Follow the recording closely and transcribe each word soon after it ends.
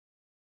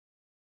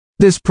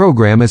This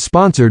program is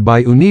sponsored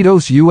by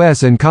Unidos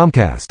US and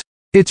Comcast.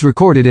 It's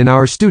recorded in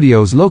our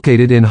studios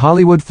located in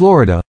Hollywood,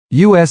 Florida,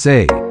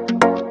 USA.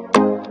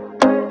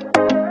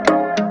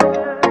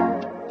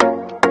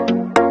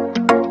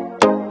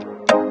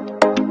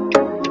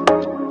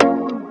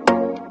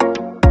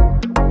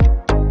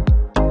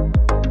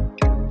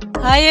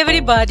 Hi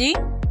everybody,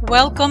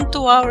 welcome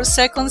to our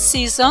second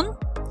season.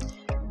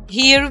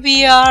 Here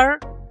we are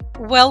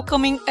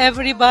welcoming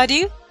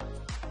everybody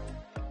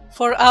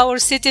for our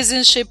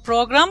citizenship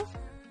program,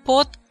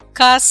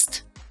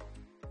 podcast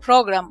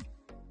program.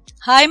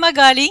 Hi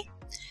Magali,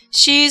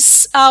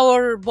 she's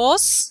our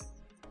boss.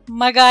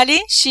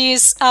 Magali, she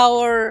is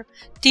our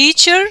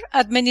teacher,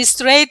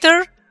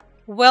 administrator.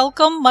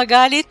 Welcome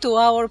Magali to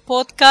our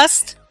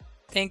podcast.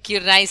 Thank you,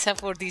 Raisa,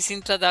 for this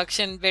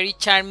introduction. Very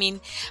charming.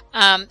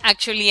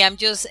 Actually, I'm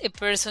just a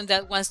person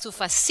that wants to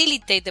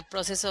facilitate the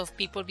process of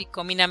people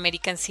becoming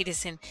American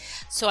citizen.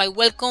 So I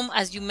welcome,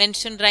 as you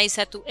mentioned,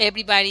 Raisa, to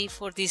everybody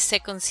for this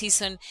second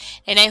season.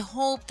 And I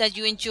hope that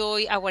you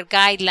enjoy our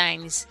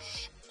guidelines,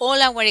 all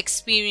our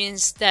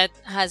experience that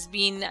has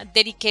been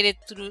dedicated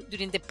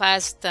during the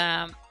past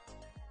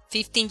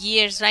 15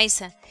 years,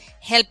 Raisa,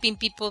 helping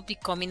people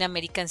becoming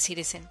American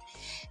citizen.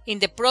 In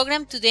the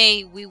program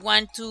today, we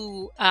want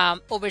to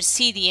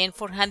oversee the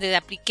N400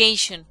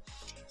 application,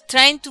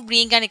 trying to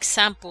bring an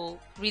example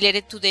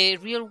related to the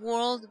real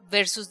world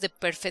versus the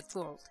perfect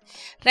world.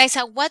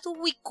 Raisa, what do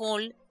we call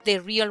the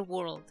real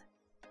world?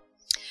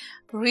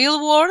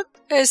 Real world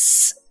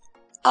is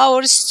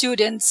our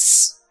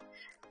students.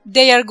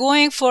 They are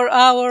going for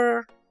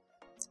our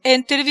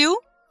interview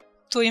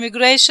to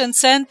Immigration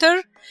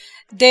Center.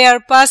 They are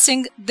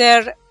passing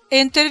their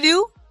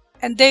interview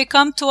and they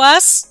come to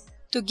us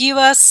to give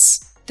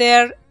us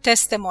their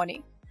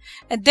testimony.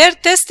 And their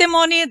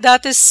testimony,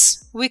 that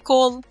is, we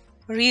call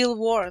real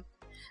world.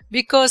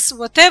 Because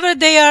whatever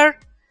they are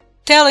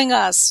telling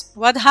us,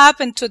 what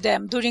happened to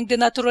them during the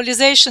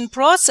naturalization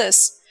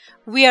process,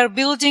 we are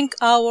building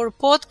our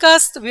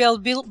podcast, we are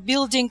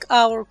building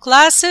our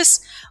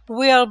classes,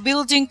 we are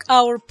building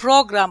our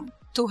program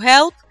to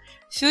help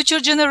future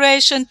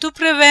generation to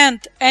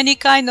prevent any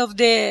kind of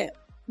the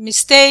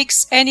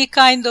mistakes, any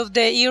kind of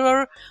the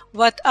error,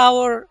 what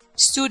our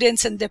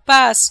students in the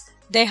past,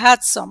 they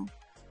had some.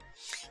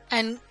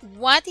 And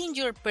what, in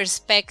your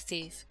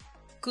perspective,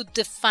 could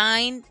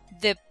define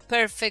the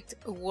perfect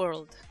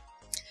world?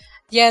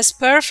 Yes,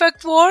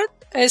 perfect world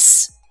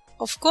is,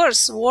 of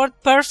course, word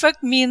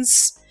perfect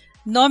means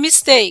no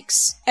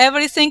mistakes.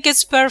 Everything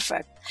is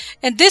perfect.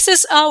 And this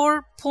is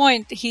our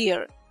point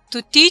here,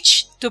 to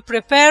teach, to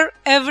prepare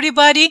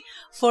everybody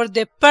for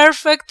the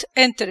perfect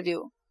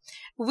interview.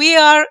 We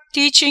are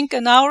teaching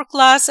in our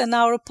class and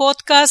our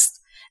podcast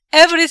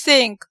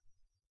everything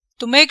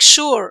to make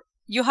sure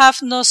you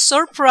have no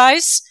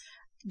surprise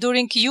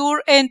during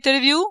your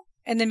interview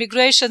in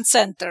Immigration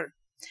Center.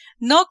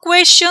 No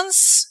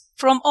questions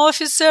from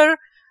officer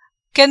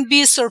can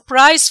be a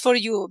surprise for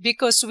you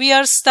because we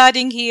are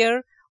studying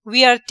here,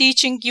 we are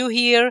teaching you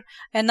here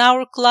in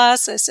our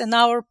classes, in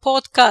our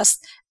podcast,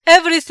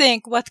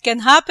 everything what can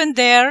happen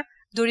there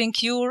during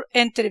your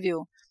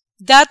interview.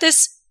 That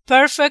is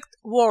perfect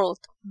world,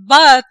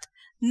 but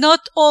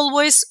not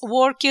always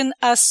working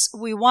as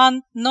we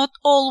want, not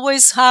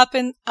always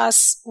happen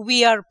as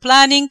we are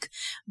planning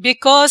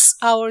because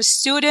our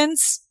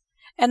students,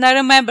 and I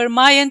remember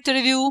my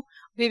interview,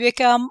 we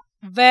become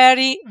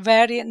very,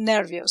 very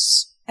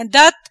nervous. And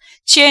that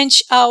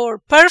changed our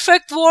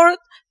perfect world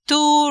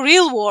to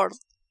real world.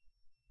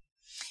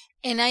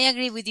 And I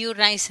agree with you,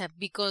 Raisa,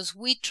 because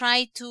we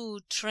try to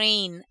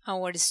train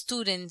our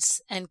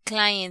students and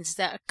clients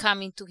that are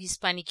coming to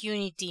Hispanic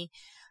Unity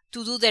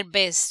to do their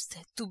best,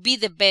 to be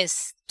the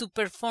best, to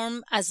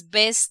perform as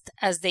best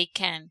as they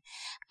can.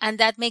 And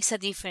that makes a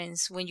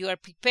difference. When you are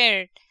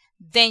prepared,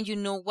 then you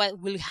know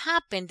what will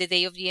happen the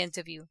day of the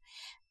interview.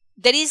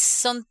 There is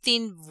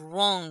something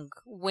wrong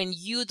when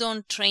you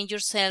don't train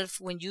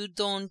yourself, when you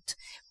don't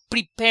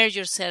prepare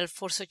yourself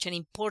for such an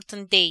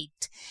important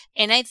date.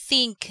 And I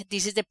think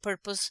this is the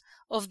purpose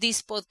of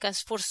this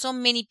podcast for so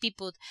many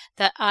people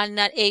that are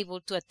not able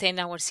to attend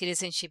our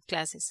citizenship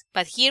classes.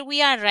 But here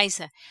we are,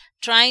 Raisa,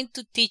 trying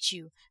to teach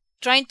you,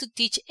 trying to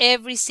teach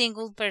every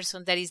single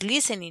person that is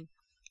listening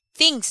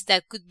things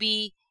that could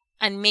be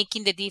and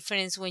making the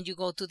difference when you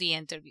go to the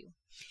interview.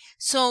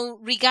 So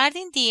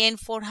regarding the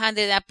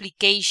N400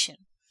 application,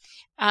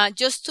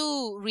 just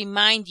to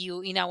remind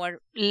you, in our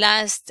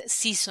last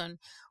season,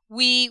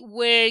 we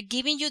were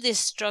giving you the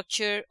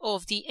structure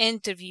of the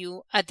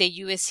interview at the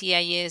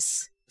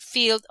USCIS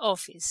field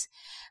office.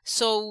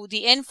 So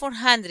the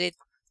N400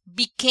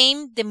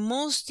 became the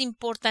most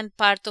important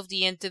part of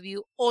the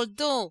interview,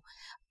 although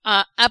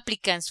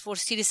applicants for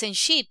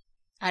citizenship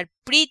are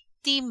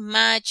pretty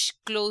much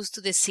close to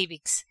the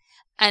civics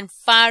and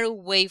far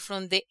away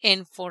from the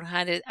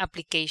N400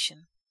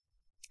 application.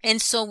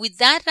 And so with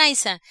that,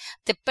 Raisa,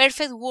 the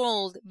perfect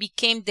world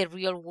became the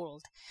real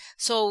world.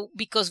 So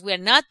because we are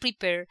not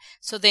prepared,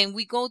 so then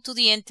we go to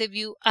the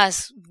interview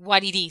as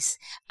what it is.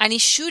 And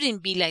it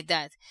shouldn't be like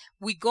that.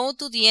 We go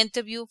to the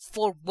interview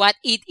for what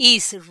it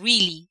is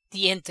really,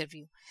 the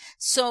interview.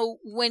 So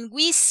when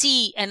we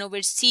see and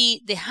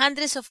oversee the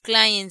hundreds of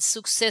clients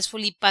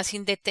successfully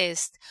passing the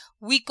test,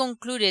 we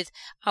concluded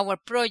our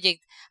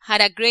project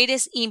had a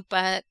greatest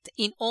impact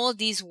in all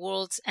these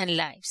worlds and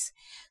lives.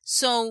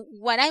 So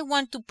what I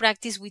want to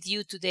practice with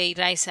you today,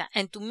 Raisa,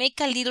 and to make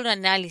a little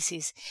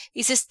analysis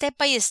is a step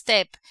by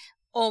step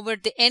over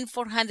the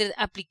N400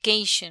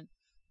 application.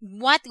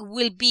 What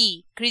will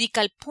be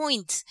critical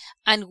points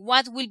and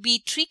what will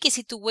be tricky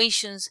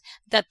situations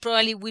that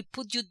probably will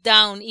put you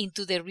down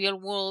into the real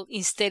world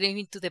instead of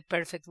into the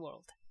perfect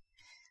world.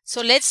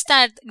 So let's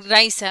start,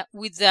 Raisa,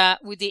 with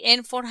the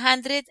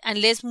N400,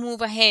 and let's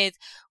move ahead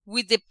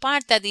with the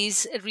part that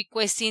is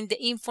requesting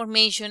the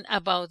information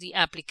about the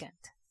applicant.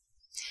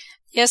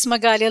 Yes,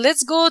 Magali,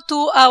 let's go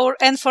to our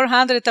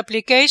N400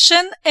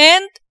 application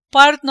and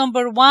part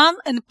number 1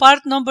 and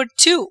part number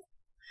 2.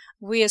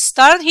 We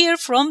start here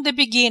from the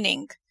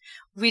beginning.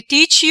 We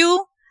teach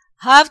you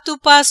how to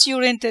pass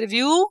your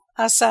interview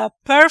as a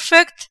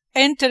perfect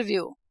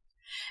interview.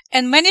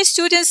 And many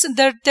students in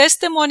their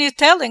testimony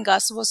telling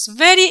us was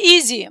very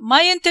easy.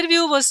 My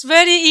interview was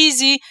very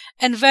easy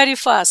and very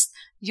fast.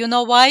 You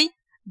know why?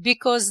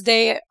 Because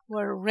they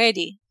were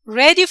ready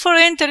for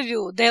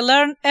interview. They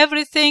learned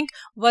everything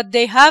what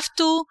they have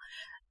to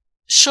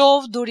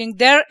show during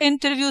their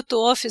interview to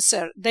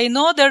officer. They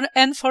know their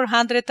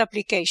N400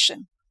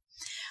 application.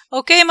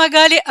 Okay,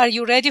 Magali, are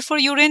you ready for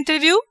your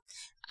interview?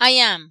 I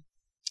am.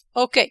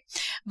 Okay,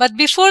 but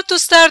before to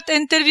start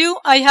interview,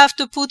 I have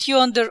to put you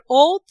under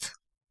oath.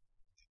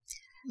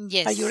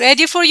 Yes. Are you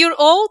ready for your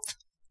oath?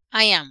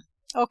 I am.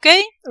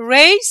 Okay,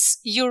 raise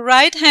your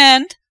right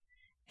hand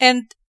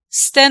and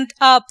stand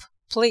up,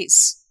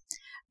 please.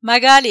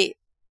 Magali,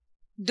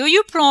 do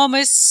you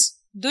promise,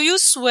 do you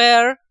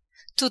swear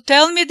to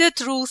tell me the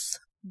truth,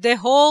 the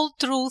whole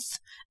truth,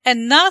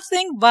 and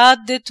nothing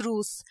but the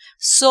truth?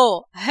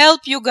 So,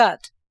 help you God.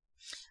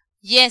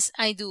 Yes,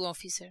 I do,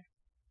 officer.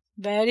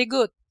 Very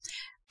good.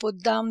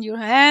 Put down your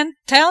hand.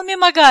 Tell me,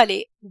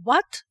 Magali,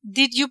 what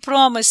did you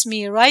promise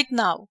me right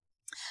now?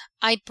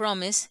 I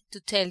promise to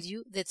tell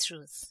you the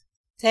truth.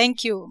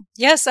 Thank you.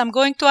 Yes, I'm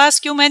going to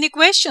ask you many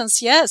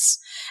questions, yes.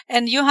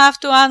 And you have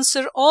to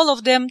answer all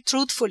of them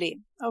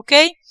truthfully,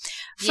 okay?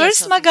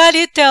 First, Yes,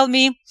 Magali, tell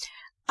me,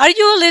 are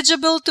you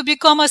eligible to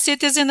become a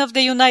citizen of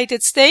the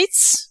United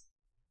States?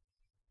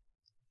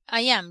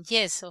 I am,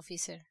 yes,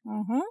 officer.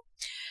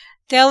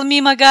 Tell me,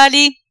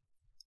 Magali,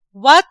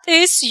 what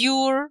is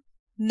your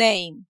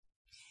name?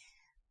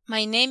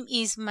 My name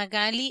is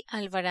Magali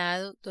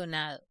Alvarado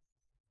Donado.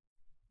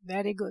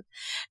 Very good.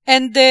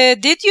 And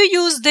did you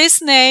use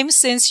this name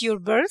since your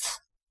birth?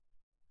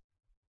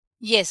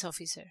 Yes,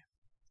 officer.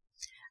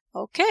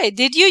 Okay.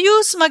 Did you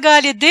use,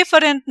 Magali,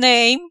 different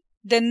name,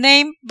 the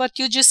name but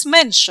you just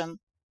mentioned?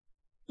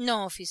 No,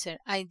 officer,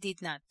 I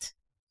did not.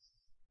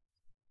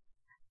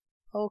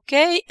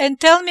 Okay. And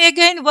tell me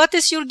again, what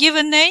is your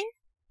given name?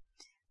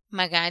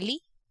 Magali.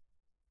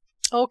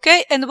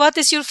 Okay. And what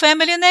is your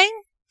family name?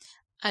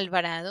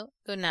 Alvarado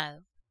Donado.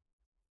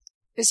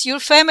 Is your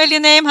family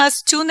name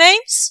has two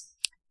names?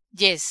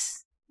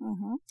 Yes.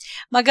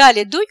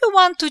 Magali, do you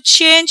want to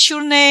change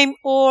your name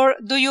or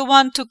do you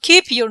want to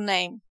keep your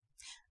name?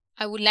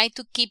 I would like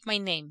to keep my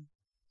name.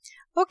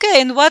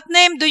 Okay, and what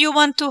name do you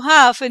want to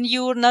have in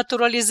your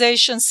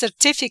naturalization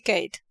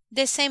certificate?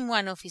 The same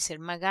one, officer,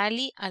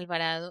 Magali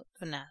Alvarado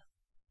Donado.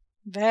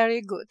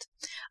 Very good.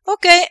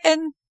 Okay,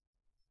 and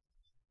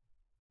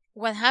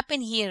what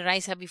happened here,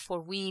 Raisa,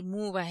 before we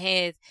move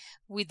ahead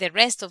with the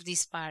rest of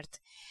this part,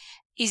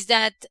 is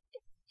that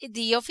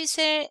the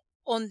officer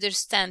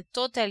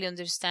totally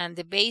understand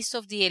the base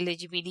of the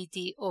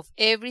eligibility of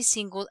every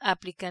single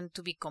applicant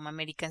to become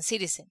American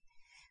citizen.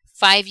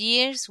 5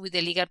 years with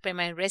a legal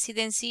permanent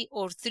residency,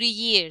 or 3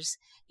 years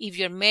if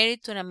you're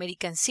married to an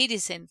American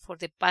citizen for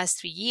the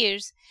past 3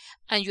 years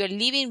and you are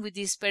living with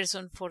this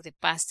person for the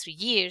past 3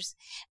 years,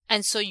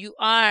 and so you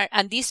are,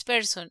 and this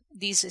person,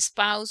 this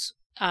spouse,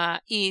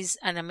 is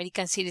an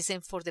American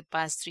citizen for the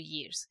past 3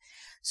 years.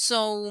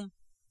 So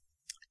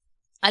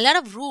a lot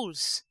of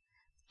rules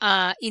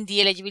in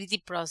the eligibility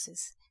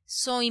process.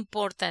 So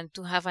important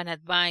to have an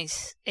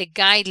advice, a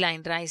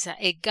guideline, Raisa,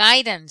 a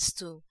guidance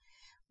to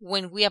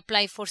when we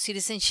apply for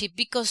citizenship,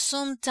 because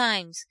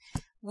sometimes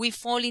we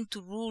fall into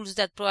rules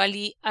that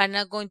probably are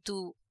not going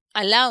to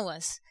allow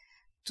us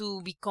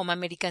to become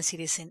American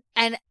citizen.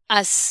 And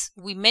as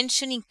we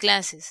mentioned in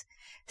classes,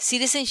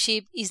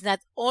 citizenship is not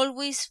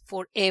always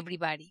for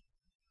everybody.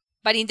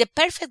 But in the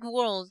perfect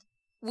world,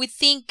 we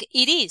think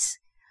it is.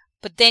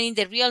 But then in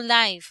the real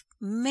life,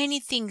 many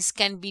things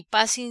can be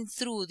passing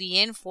through the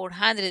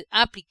N400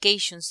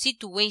 application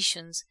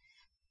situations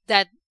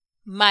that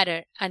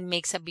matter and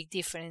makes a big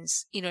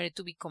difference in order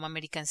to become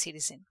American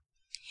citizen.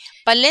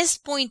 But let's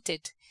point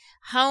it.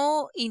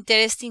 How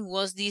interesting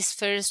was this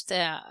first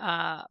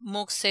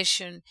mock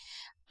session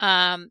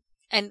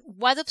And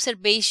what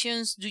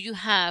observations do you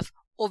have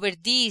over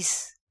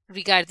this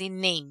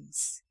regarding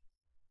names?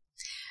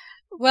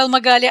 Well,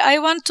 Magali, I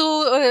want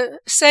to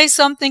say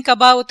something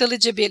about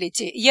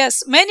eligibility.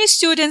 Yes, many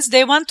students,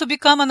 they want to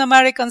become an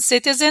American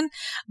citizen,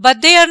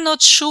 but they are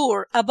not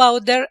sure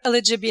about their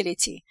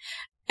eligibility.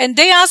 And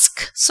they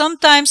ask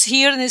sometimes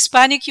here in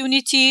Hispanic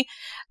Unity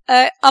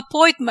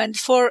appointment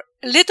for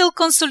little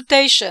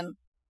consultation.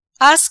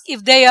 Ask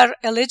if they are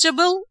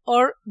eligible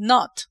or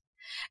not.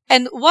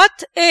 And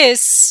what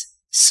is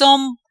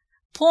some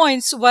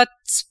points what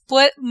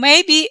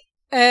maybe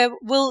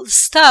will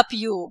stop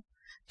you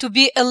to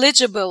be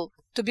eligible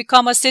to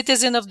become a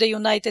citizen of the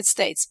United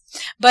States.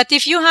 But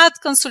if you had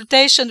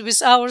consultation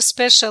with our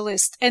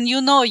specialist and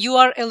you know you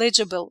are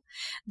eligible,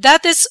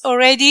 that is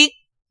already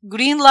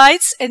green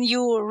lights and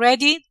you're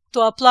ready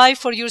to apply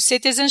for your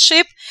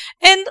citizenship.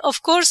 And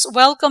of course,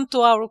 welcome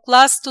to our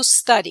class to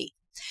study.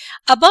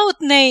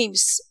 About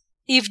names,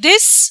 if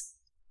this,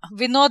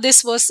 we know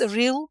this was a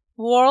real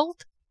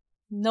world.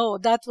 No,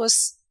 that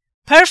was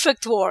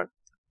perfect world,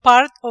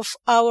 part of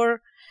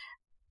our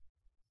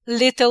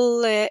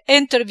little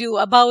interview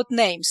about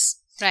names.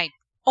 Right.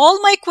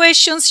 All my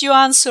questions you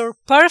answer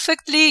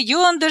perfectly. You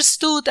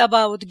understood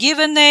about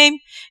given name.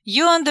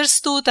 You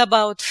understood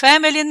about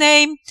family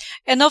name.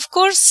 And of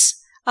course,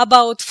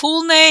 about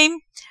full name,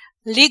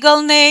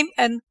 legal name,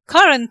 and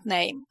current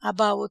name.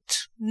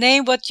 About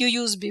name what you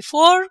used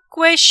before,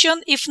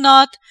 question if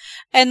not.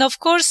 And of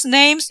course,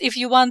 names if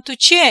you want to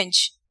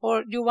change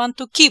or you want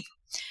to keep.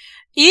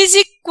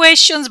 Easy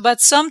questions,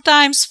 but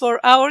sometimes for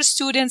our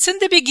students in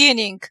the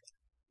beginning,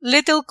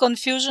 little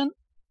confusion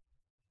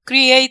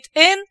create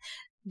and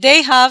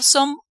they have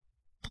some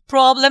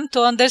problem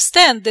to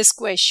understand this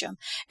question.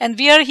 And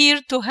we are here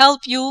to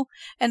help you,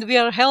 and we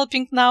are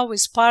helping now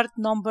with part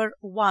number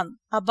 1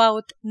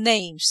 about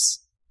names.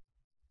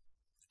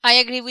 I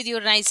agree with you,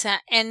 Raisa.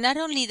 And not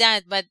only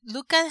that, but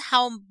look at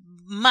how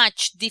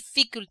much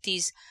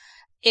difficulties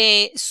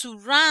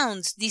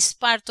surrounds this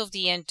part of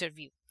the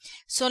interview.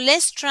 So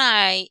let's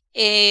try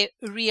a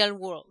real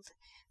world.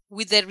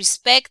 With the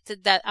respect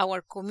that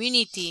our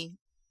community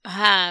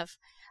have,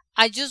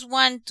 I just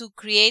want to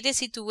create a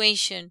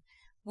situation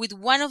with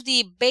one of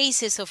the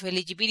bases of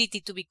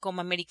eligibility to become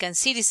American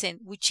citizen,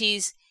 which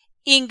is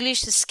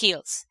English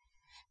skills.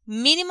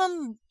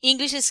 Minimum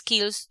English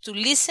skills to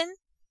listen,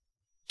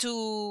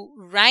 to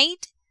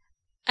write,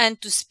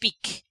 and to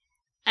speak.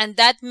 And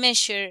that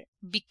measure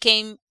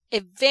became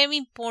a very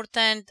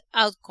important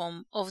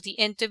outcome of the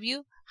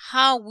interview,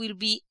 how we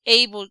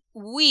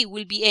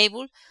will be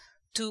able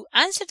to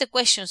answer the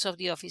questions of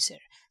the officer.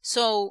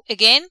 So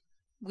again,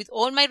 with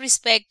all my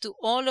respect to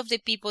all of the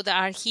people that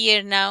are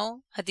here now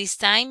at this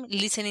time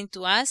listening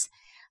to us,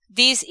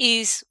 this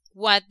is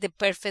what the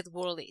perfect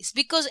world is.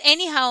 Because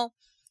anyhow,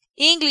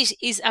 English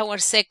is our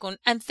second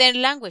and third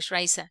language,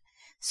 Raisa.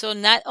 So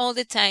not all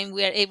the time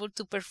we are able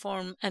to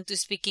perform and to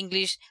speak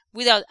English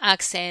without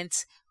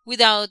accents,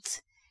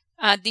 without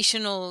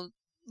additional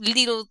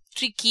little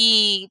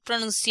tricky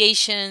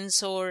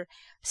pronunciations or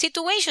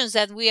situations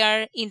that we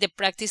are in the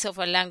practice of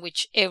a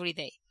language every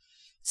day.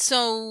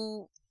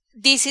 So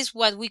this is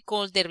what we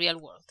call the real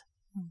world.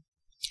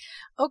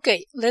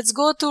 Okay, let's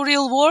go to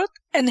real world.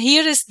 And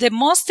here is the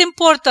most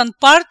important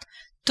part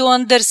to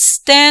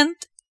understand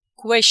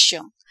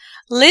question.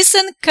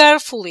 Listen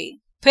carefully.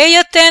 Pay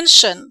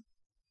attention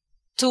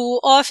to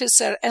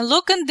officer and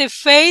look in the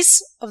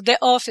face of the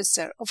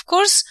officer. Of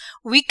course,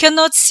 we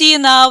cannot see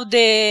now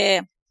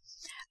the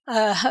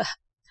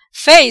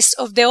face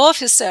of the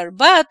officer,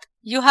 but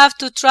you have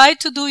to try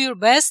to do your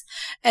best,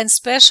 and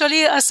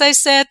especially, as I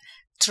said,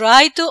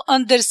 try to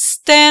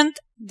understand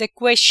the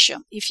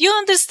question. If you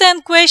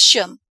understand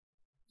question,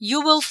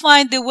 you will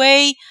find the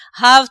way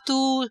how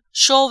to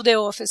show the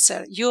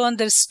officer you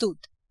understood.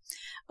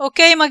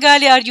 Okay,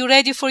 Magali, are you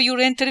ready for your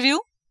interview?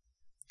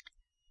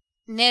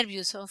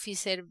 Nervous,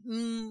 officer.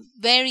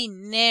 Very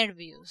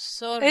nervous.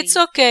 Sorry. It's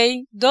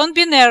okay. Don't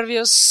be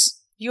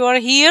nervous. You are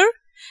here,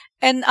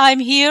 and I'm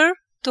here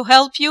to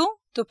help you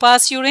to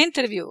pass your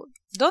interview.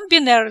 Don't be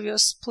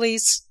nervous,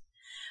 please.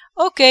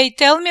 Okay,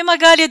 tell me,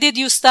 Magali, did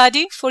you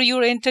study for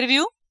your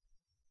interview?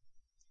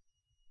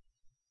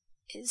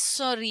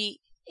 Sorry.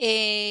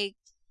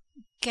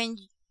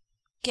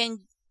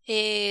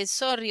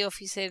 Sorry,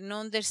 officer, no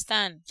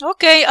understand.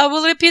 Okay, I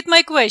will repeat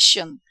my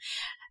question.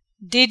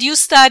 Did you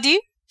study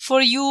for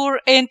your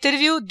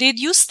interview? Did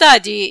you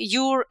study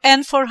your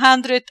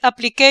N400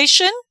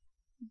 application?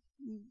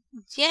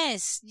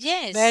 Yes.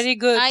 Very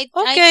good.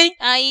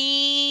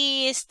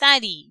 I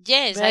study.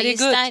 Yes, Very I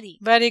good. study.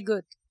 Very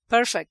good.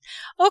 Perfect.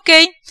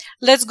 Okay,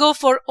 let's go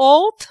for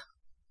oath.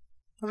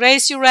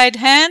 Raise your right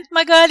hand,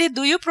 Magali.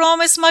 Do you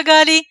promise,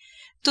 Magali,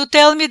 to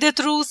tell me the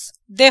truth,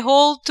 the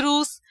whole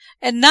truth,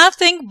 and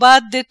nothing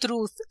but the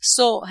truth?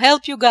 So,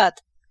 help you God.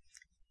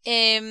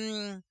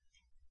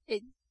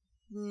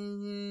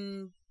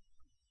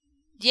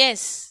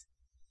 Yes.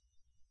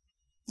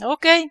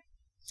 Okay.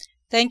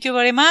 Thank you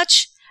very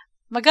much.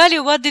 Magali,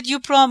 what did you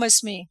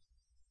promise me?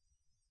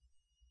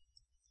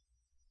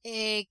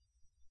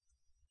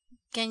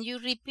 Can you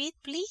repeat,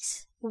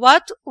 please?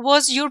 What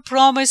was your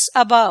promise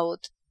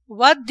about?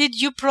 What did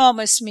you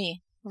promise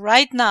me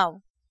right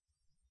now?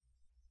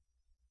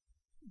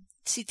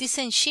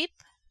 Citizenship?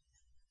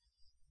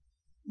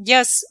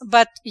 Yes,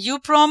 but you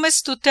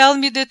promised to tell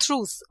me the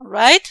truth,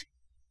 right?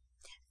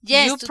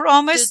 Yes, you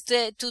promised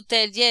to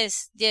tell.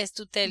 Yes,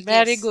 to tell.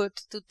 Very yes, good.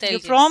 To tell. You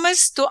yes.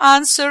 promised to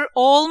answer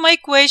all my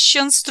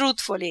questions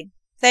truthfully.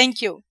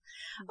 Thank you.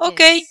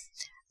 Okay, Yes.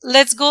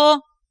 let's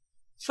go.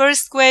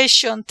 First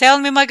question. Tell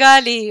me,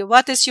 Magali,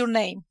 what is your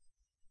name?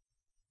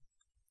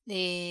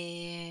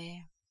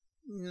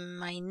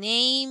 My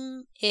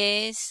name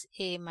is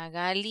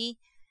Magali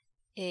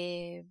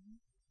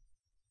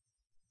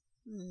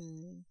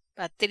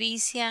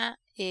Patricia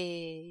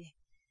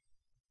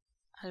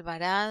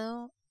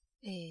Alvarado.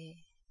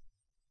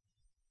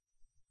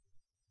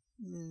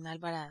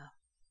 Alvarado.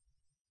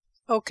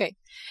 Okay.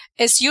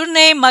 Is your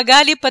name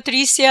Magali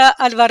Patricia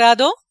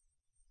Alvarado?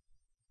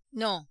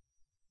 No.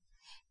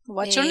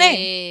 What's your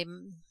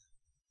name?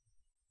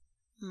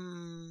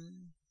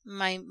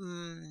 My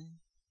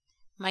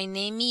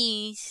name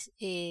is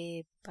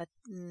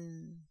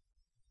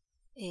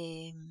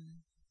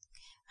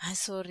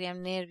sorry,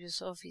 I'm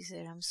nervous,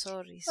 officer. I'm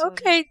sorry.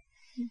 Okay.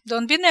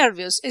 Don't be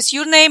nervous. Is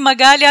your name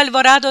Magali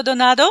Alvarado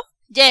Donado?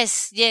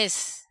 Yes.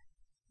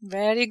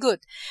 Very good.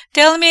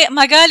 Tell me,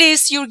 Magali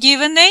is your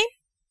given name?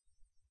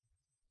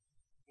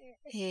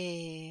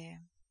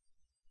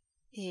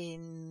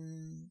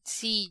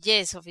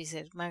 Yes,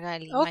 officer.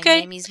 Magali. Okay.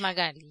 My name is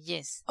Magali,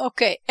 yes.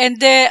 Okay. And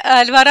the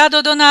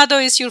Alvarado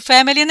Donado is your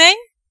family name?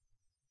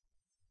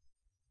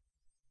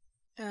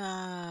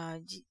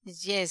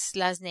 Yes,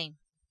 last name.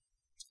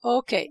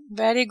 Okay.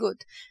 Very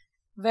good.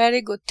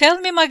 Very good. Tell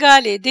me,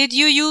 Magali, did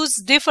you use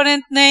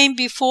different name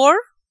before?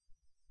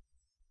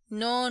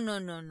 No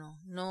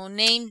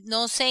name,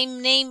 no same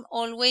name,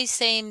 always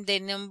same. The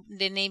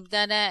name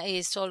that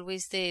is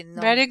always the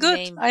Very good.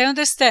 name. I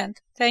understand.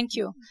 Thank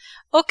you.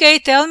 Okay,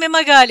 tell me,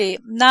 Magali,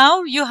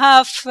 now you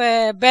have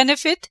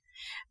benefit,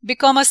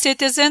 become a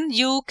citizen,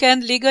 you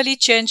can legally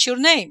change your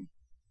name.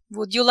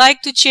 Would you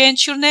like to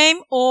change your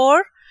name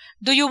or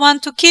do you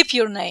want to keep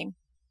your name?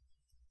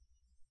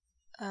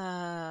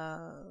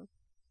 Can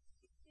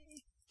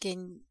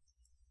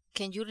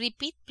you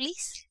repeat,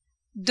 please?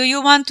 Do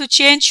you want to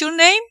change your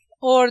name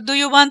or do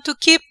you want to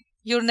keep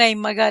your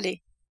name,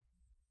 Magali?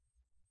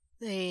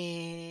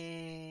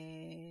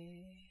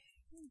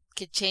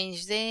 Can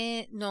change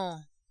the no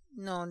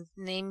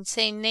name,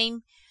 same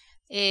name.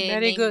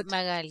 Very name good.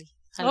 Magali.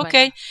 Alvarado.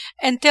 Okay,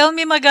 and tell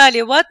me,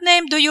 Magali, what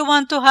name do you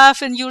want to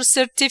have in your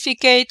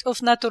certificate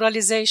of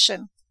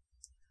naturalization?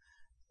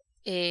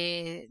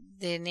 My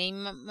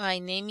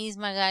name is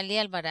Magali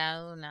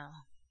Alvarado now.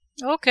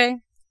 Okay,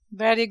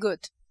 very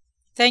good.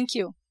 Thank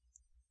you.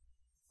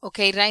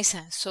 Okay,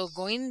 Raisa, so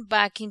going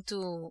back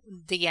into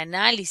the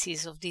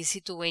analysis of this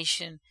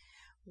situation,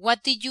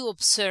 what did you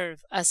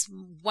observe as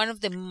one of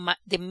the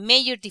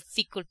major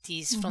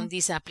difficulties from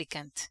this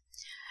applicant?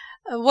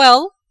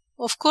 Well,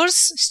 of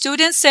course,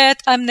 students said,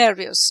 I'm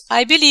nervous.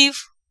 I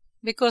believe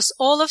because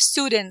all of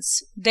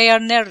students, they are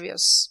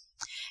nervous.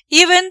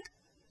 Even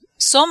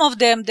some of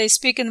them, they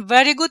speak in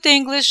very good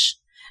English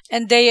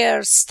and they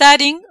are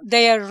studying,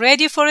 they are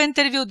ready for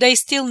interview, they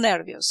still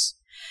nervous.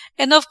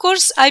 And of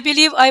course, I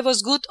believe I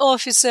was good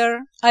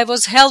officer. I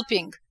was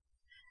helping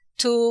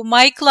to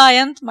my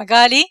client,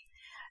 Magali,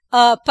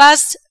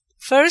 pass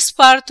first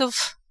part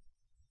of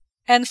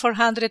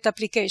N400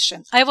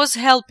 application. I was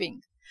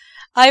helping.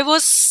 I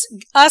was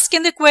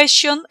asking the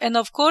question, and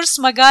of course,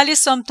 Magali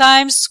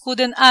sometimes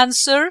couldn't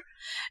answer,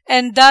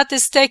 and that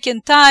is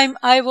taking time.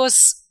 I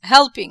was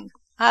helping,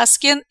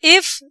 asking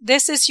if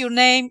this is your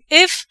name,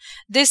 if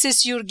this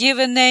is your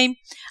given name.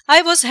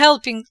 I was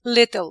helping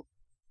little.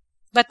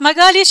 But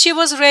Magali, she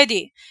was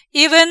ready.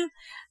 Even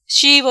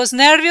she was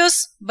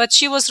nervous, but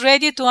she was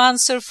ready to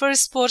answer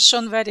first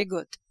portion very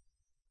good.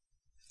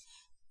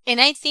 And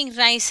I think,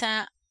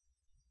 Raisa,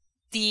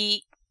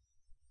 the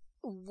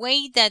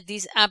way that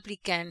this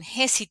applicant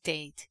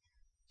hesitate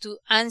to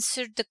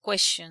answer the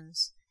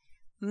questions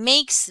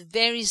makes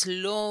very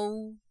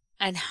slow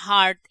and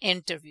hard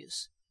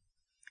interviews.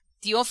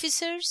 The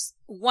officers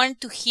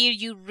want to hear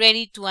you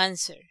ready to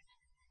answer.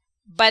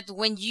 But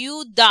when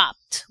you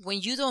doubt,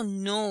 when you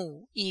don't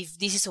know if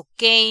this is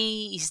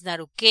okay, is not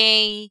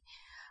okay,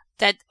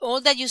 that all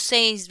that you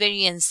say is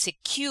very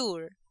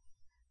insecure,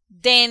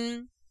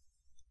 then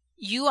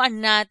you are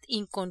not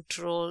in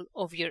control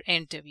of your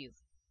interview.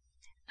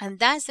 And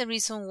that's the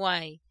reason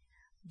why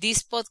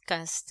this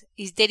podcast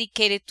is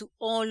dedicated to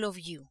all of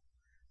you,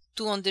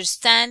 to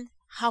understand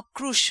how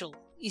crucial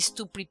it is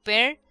to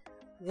prepare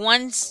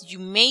once you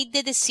made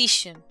the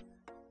decision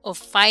of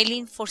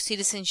filing for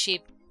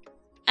citizenship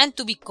and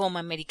to become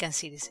American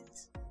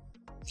citizens.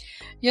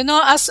 You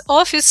know, as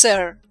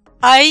officer,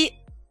 I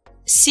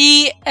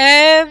see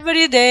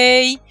every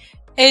day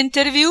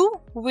interview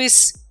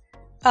with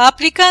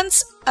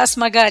applicants as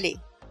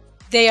Magali.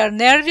 They are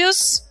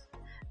nervous.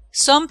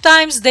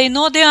 Sometimes they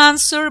know the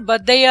answer,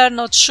 but they are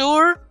not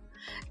sure.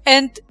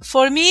 And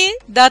for me,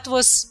 that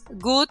was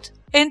good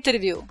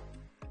interview.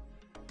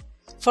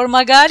 For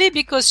Magali,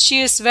 because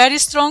she is very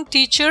strong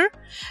teacher,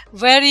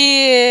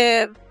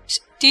 very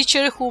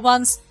teacher who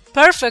wants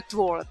perfect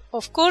word.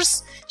 Of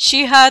course,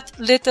 she had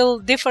little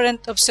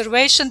different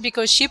observation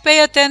because she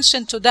pay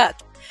attention to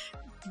that.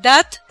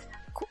 That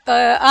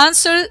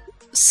answer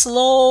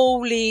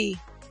slowly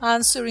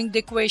answering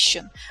the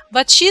question.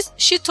 But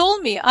she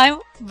told me I'm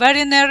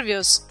very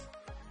nervous,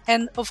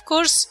 and of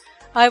course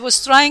I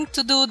was trying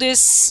to do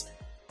this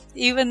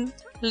even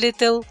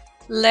little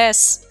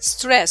less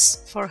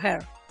stress for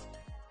her.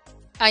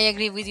 I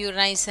agree with you,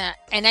 Raisa,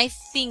 and I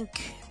think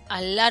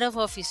a lot of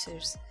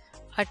officers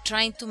are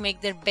trying to make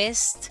their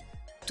best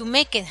to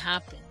make it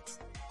happen.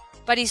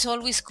 But it's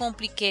always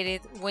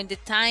complicated when the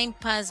time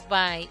passes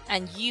by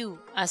and you,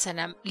 as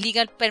a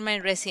legal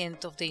permanent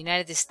resident of the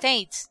United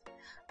States,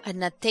 are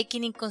not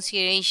taking in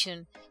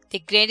consideration the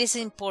greatest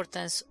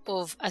importance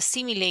of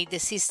assimilate the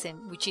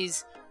system, which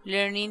is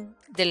learning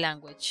the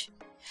language.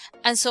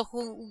 And so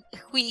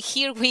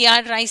here we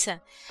are,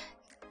 Raisa.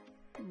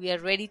 We are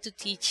ready to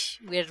teach.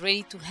 We are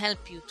ready to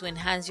help you to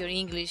enhance your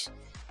English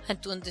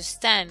and to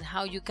understand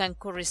how you can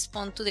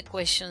correspond to the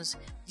questions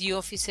the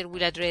officer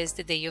will address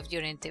the day of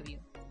your interview.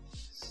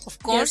 Of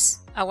course,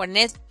 yes. Our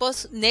next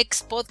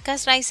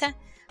podcast, Raisa,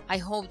 I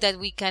hope that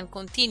we can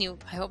continue.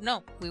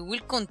 We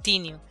will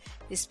continue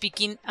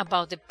speaking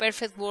about the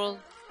perfect world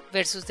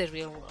versus the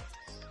real world.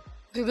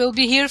 We will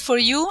be here for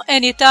you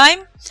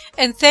anytime,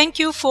 and thank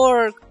you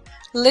for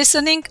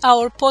listening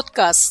our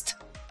podcast.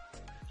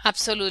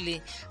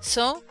 Absolutely.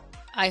 So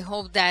I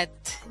hope that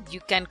you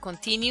can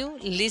continue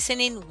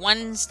listening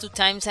once, 2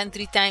 times, and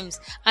 3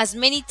 times, as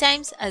many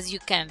times as you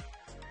can,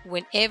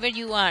 whenever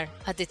you are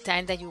at the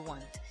time that you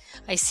want.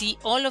 I see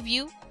all of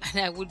you,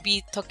 and I will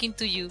be talking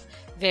to you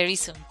very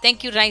soon.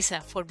 Thank you, Raisa,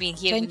 for being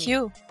here with me. Thank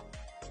you.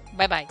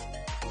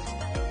 Bye-bye.